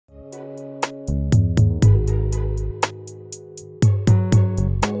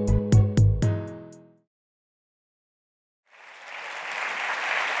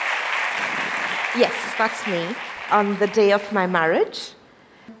That's me on the day of my marriage.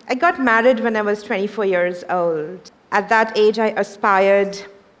 I got married when I was 24 years old. At that age, I aspired,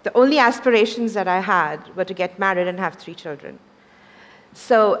 the only aspirations that I had were to get married and have 3 children.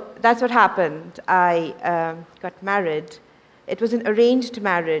 So that's what happened. I got married. It was an arranged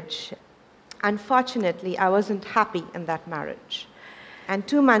marriage. Unfortunately, I wasn't happy in that marriage. And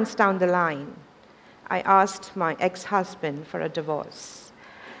 2 months down the line, I asked my ex-husband for a divorce.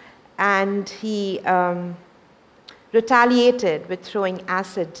 And he retaliated with throwing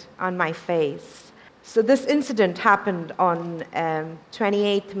acid on my face. So this incident happened on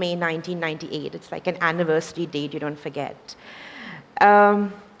 28th May 1998. It's like an anniversary date you don't forget.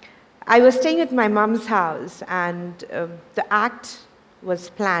 I was staying at my mom's house, and the act was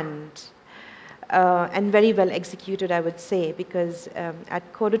planned and very well executed, I would say, because at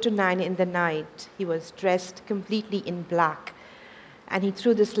 8:45 in the night, he was dressed completely in black, and he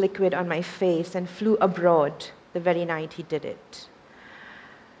threw this liquid on my face and flew abroad the very night he did it.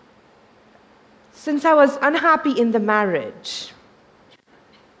 Since I was unhappy in the marriage,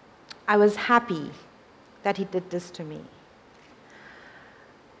 I was happy that he did this to me.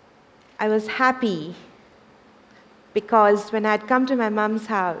 I was happy because when I had come to my mom's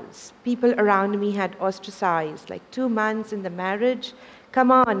house, people around me had ostracized, like 2 months in the marriage,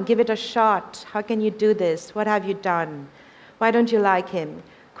 come on, give it a shot. How can you do this? What have you done? Why don't you like him?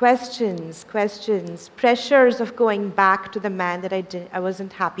 Questions, pressures of going back to the man that I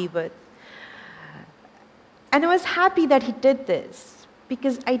wasn't happy with. And I was happy that he did this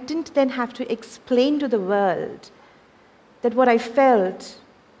because I didn't then have to explain to the world that what I felt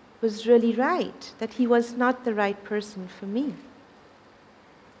was really right, that he was not the right person for me.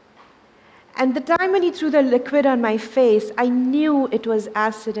 And the time when he threw the liquid on my face, I knew it was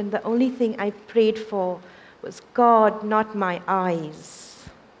acid, and the only thing I prayed for was, God, not my eyes.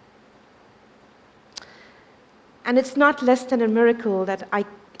 And it's not less than a miracle that I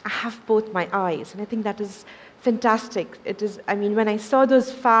have both my eyes, and I think that is fantastic. It is, I mean, when I saw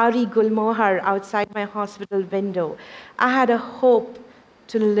those fiery gulmohar outside my hospital window, I had a hope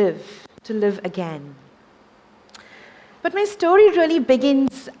to live again. But my story really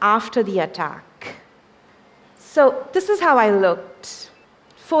begins after the attack. So this is how I looked.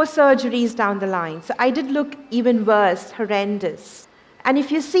 4 surgeries down the line. So I did look even worse, horrendous. And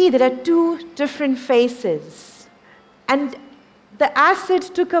if you see, there are 2 different faces. And the acid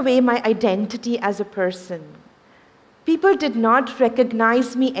took away my identity as a person. People did not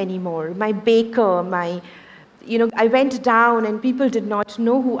recognize me anymore. My baker, I went down and people did not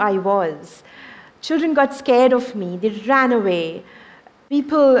know who I was. Children got scared of me. They ran away.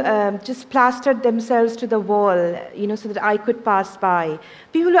 People just plastered themselves to the wall, so that I could pass by.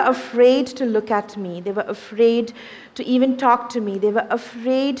 People were afraid to look at me. They were afraid to even talk to me. They were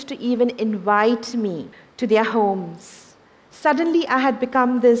afraid to even invite me to their homes. Suddenly, I had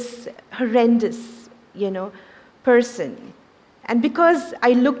become this horrendous, person. And because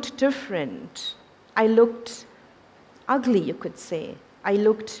I looked different, I looked ugly, you could say. I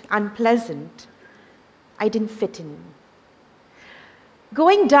looked unpleasant. I didn't fit in.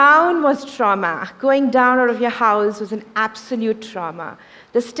 Going down was trauma. Going down out of your house was an absolute trauma.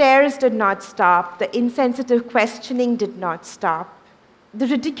 The stares did not stop. The insensitive questioning did not stop. The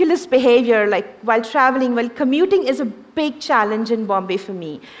ridiculous behavior, like while traveling, while commuting, is a big challenge in Bombay for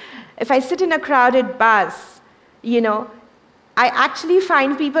me. If I sit in a crowded bus, I actually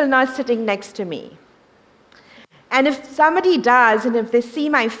find people not sitting next to me. And if somebody does, and if they see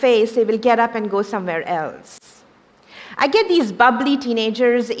my face, they will get up and go somewhere else. I get these bubbly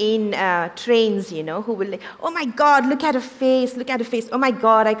teenagers in trains, who will like, oh my God, look at her face, oh my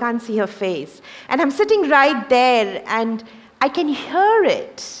God, I can't see her face. And I'm sitting right there, and I can hear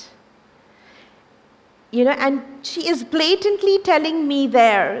it. And she is blatantly telling me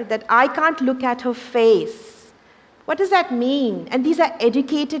there that I can't look at her face. What does that mean? And these are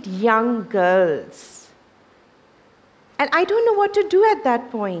educated young girls. And I don't know what to do at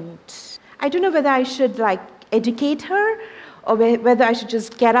that point. I don't know whether I should educate her, or whether I should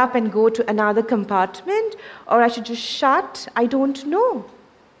just get up and go to another compartment, or I should just shut. I don't know.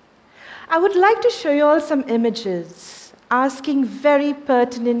 I would like to show you all some images, asking very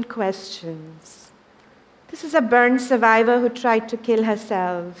pertinent questions. This is a burn survivor who tried to kill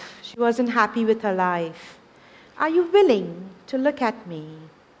herself. She wasn't happy with her life. Are you willing to look at me?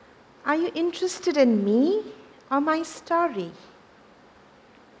 Are you interested in me or my story?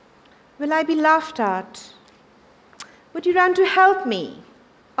 Will I be laughed at? Would you run to help me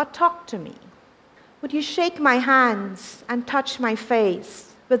or talk to me? Would you shake my hands and touch my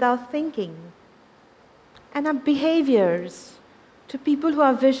face without thinking? And our behaviors to people who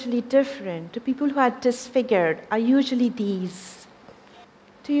are visually different, to people who are disfigured, are usually these.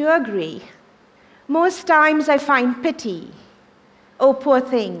 Do you agree? Most times I find pity. Oh, poor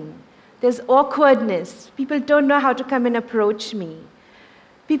thing. There's awkwardness. People don't know how to come and approach me.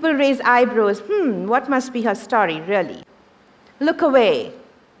 People raise eyebrows. What must be her story, really? Look away.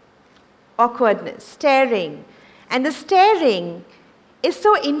 Awkwardness, staring. And the staring is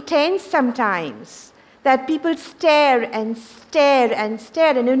so intense sometimes that people stare and stare and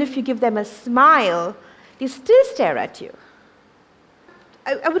stare, and even if you give them a smile, they still stare at you.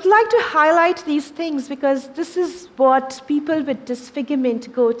 I would like to highlight these things because this is what people with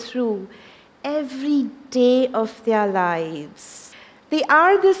disfigurement go through every day of their lives. They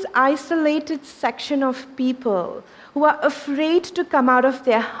are this isolated section of people who are afraid to come out of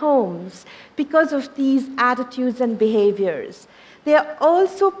their homes because of these attitudes and behaviors. They are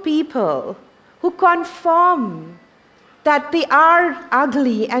also people who conform that they are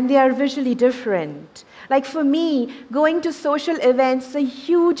ugly and they are visually different. Like for me, going to social events is a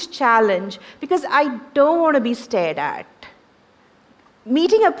huge challenge because I don't want to be stared at.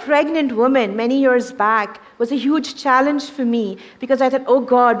 Meeting a pregnant woman many years back was a huge challenge for me because I thought, oh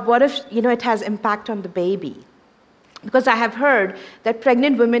God, what if it has impact on the baby? Because I have heard that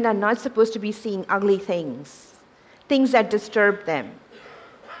pregnant women are not supposed to be seeing ugly things, things that disturb them.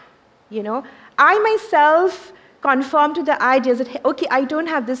 I myself conform to the idea that, okay, I don't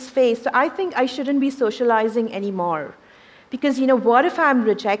have this face, so I think I shouldn't be socializing anymore. Because, what if I'm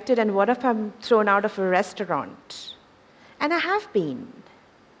rejected and what if I'm thrown out of a restaurant? And I have been.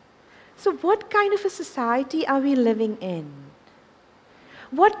 So what kind of a society are we living in?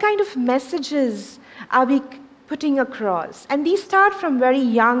 What kind of messages are we putting across? And these start from very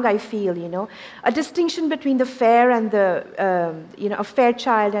young, I feel, a distinction between the fair and a fair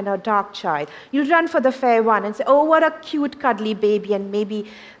child and a dark child. You'll run for the fair one and say, oh, what a cute, cuddly baby, and maybe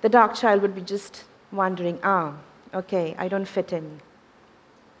the dark child would be just wondering, okay, I don't fit in.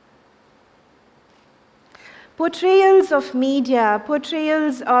 Portrayals of media,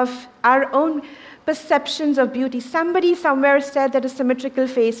 portrayals of our own perceptions of beauty. Somebody somewhere said that a symmetrical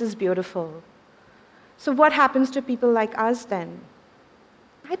face is beautiful. So what happens to people like us then?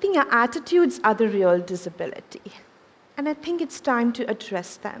 I think our attitudes are the real disability. And I think it's time to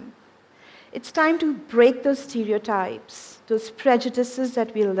address them. It's time to break those stereotypes, those prejudices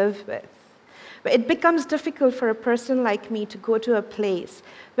that we live with. But it becomes difficult for a person like me to go to a place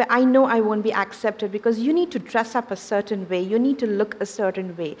where I know I won't be accepted because you need to dress up a certain way, you need to look a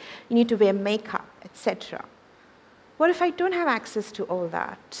certain way, you need to wear makeup, etc. What if I don't have access to all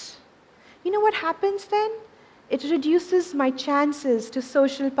that? You know what happens then? It reduces my chances to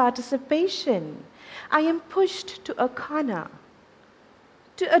social participation. I am pushed to a corner.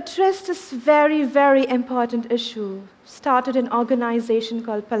 To address this very, very important issue, started an organization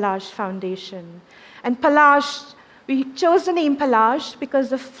called Palash Foundation. And Palash, we chose the name Palash because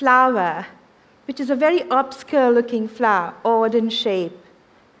the flower, which is a very obscure-looking flower, odd in shape,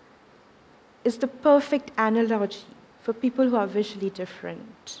 is the perfect analogy for people who are visually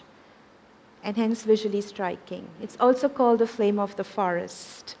different, and hence visually striking. It's also called the flame of the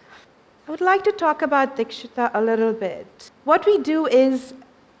forest. I would like to talk about Dikshita a little bit. What we do is,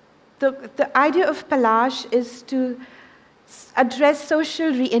 the idea of Palash is to address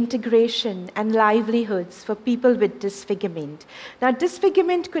social reintegration and livelihoods for people with disfigurement. Now,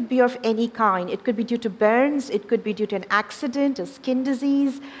 disfigurement could be of any kind. It could be due to burns, it could be due to an accident, a skin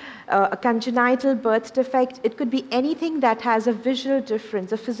disease, a congenital birth defect. It could be anything that has a visual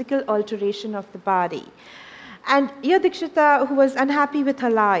difference, a physical alteration of the body. And here Dikshita, who was unhappy with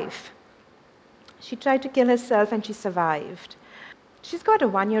her life, she tried to kill herself and she survived. She's got a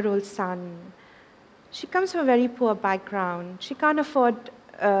 1-year-old son. She comes from a very poor background. She can't afford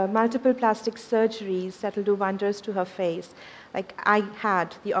multiple plastic surgeries that will do wonders to her face, like I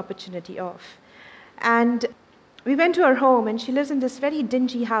had the opportunity of. And we went to her home, and she lives in this very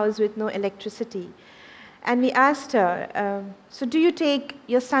dingy house with no electricity. And we asked her, so do you take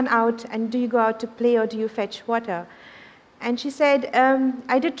your son out, and do you go out to play, or do you fetch water? And she said,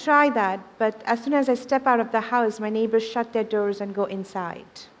 I did try that, but as soon as I step out of the house, my neighbors shut their doors and go inside.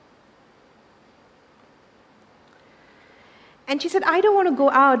 And she said, I don't want to go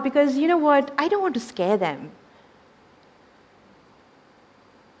out because, you know what, I don't want to scare them.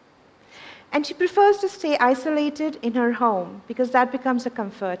 And she prefers to stay isolated in her home because that becomes a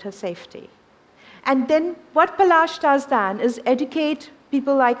comfort, her safety. And then what Palash does then is educate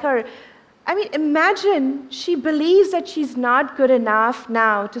people like her. I mean, imagine she believes that she's not good enough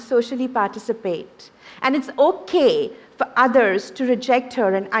now to socially participate. And it's okay for others to reject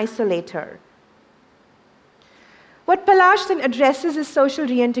her and isolate her. What Palash then addresses is social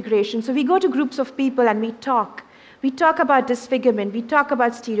reintegration. So we go to groups of people and we talk. We talk about disfigurement, we talk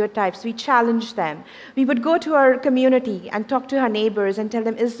about stereotypes, we challenge them. We would go to our community and talk to our neighbors and tell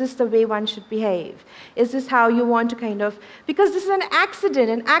them, is this the way one should behave? Is this how you want to kind of, because this is an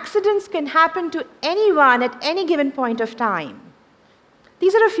accident, and accidents can happen to anyone at any given point of time.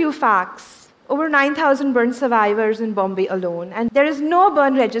 These are a few facts. Over 9,000 burn survivors in Bombay alone, and there is no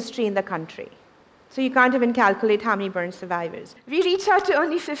burn registry in the country. So you can't even calculate how many burn survivors. We reach out to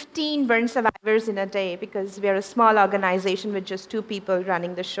only 15 burn survivors in a day because we are a small organization with just 2 people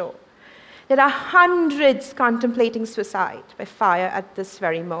running the show. There are hundreds contemplating suicide by fire at this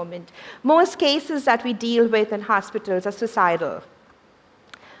very moment. Most cases that we deal with in hospitals are suicidal.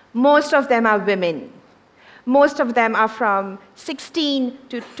 Most of them are women. Most of them are from 16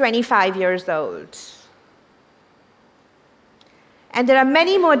 to 25 years old. And there are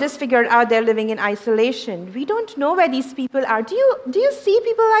many more disfigured out there living in isolation. We don't know where these people are. Do you see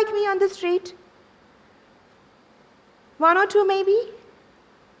people like me on the street? 1 or 2 maybe?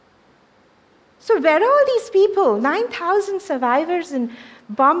 So where are all these people? 9,000 survivors in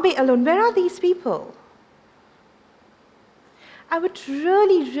Bombay alone. Where are these people? I would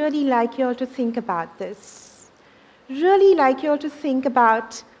really, really like you all to think about this. Really like you all to think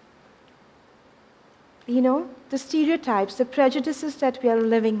about, the stereotypes, the prejudices that we are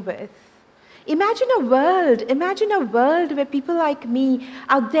living with. Imagine a world where people like me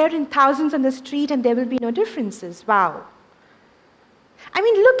out there in thousands on the street and there will be no differences. Wow. I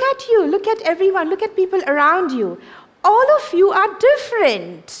mean, look at you, look at everyone, look at people around you. All of you are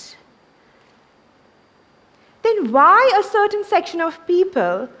different. Then why a certain section of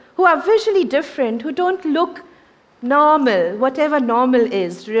people who are visually different, who don't look normal, whatever normal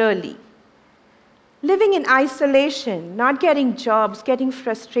is really? Living in isolation, not getting jobs, getting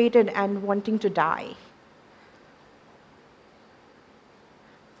frustrated and wanting to die.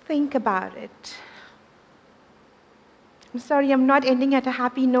 Think about it. I'm sorry, I'm not ending at a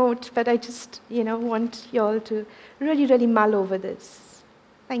happy note, but I just, want you all to really, really mull over this.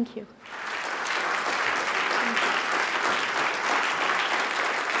 Thank you.